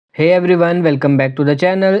Hey everyone, welcome back to the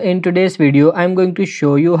channel. In today's video, I'm going to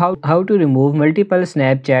show you how to remove multiple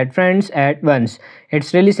Snapchat friends at once.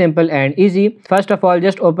 It's really simple and easy. First of all,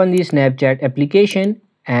 just open the Snapchat application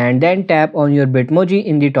and then tap on your Bitmoji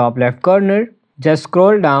in the top left corner. Just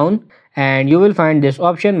scroll down and you will find this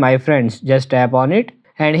option, My Friends. Just tap on it.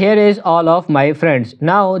 And here is all of my friends.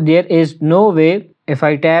 Now there is no way if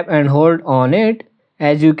I tap and hold on it.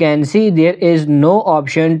 As you can see, there is no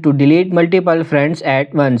option to delete multiple friends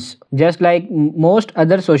at once. Just like most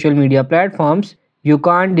other social media platforms, you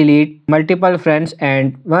can't delete multiple friends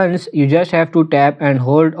at once. You just have to tap and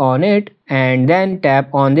hold on it and then tap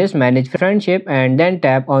on this manage friendship and then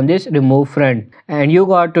tap on this remove friend. And you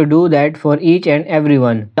got to do that for each and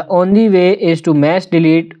everyone. The only way is to mass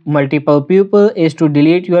delete multiple people is to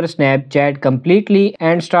delete your Snapchat completely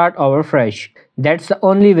and start over fresh. That's the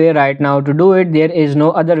only way right now to do it. There is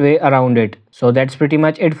no other way around it. So that's pretty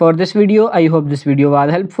much it for this video. I hope this video was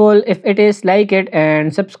helpful. If it is, like it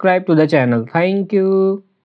and subscribe to the channel. Thank you.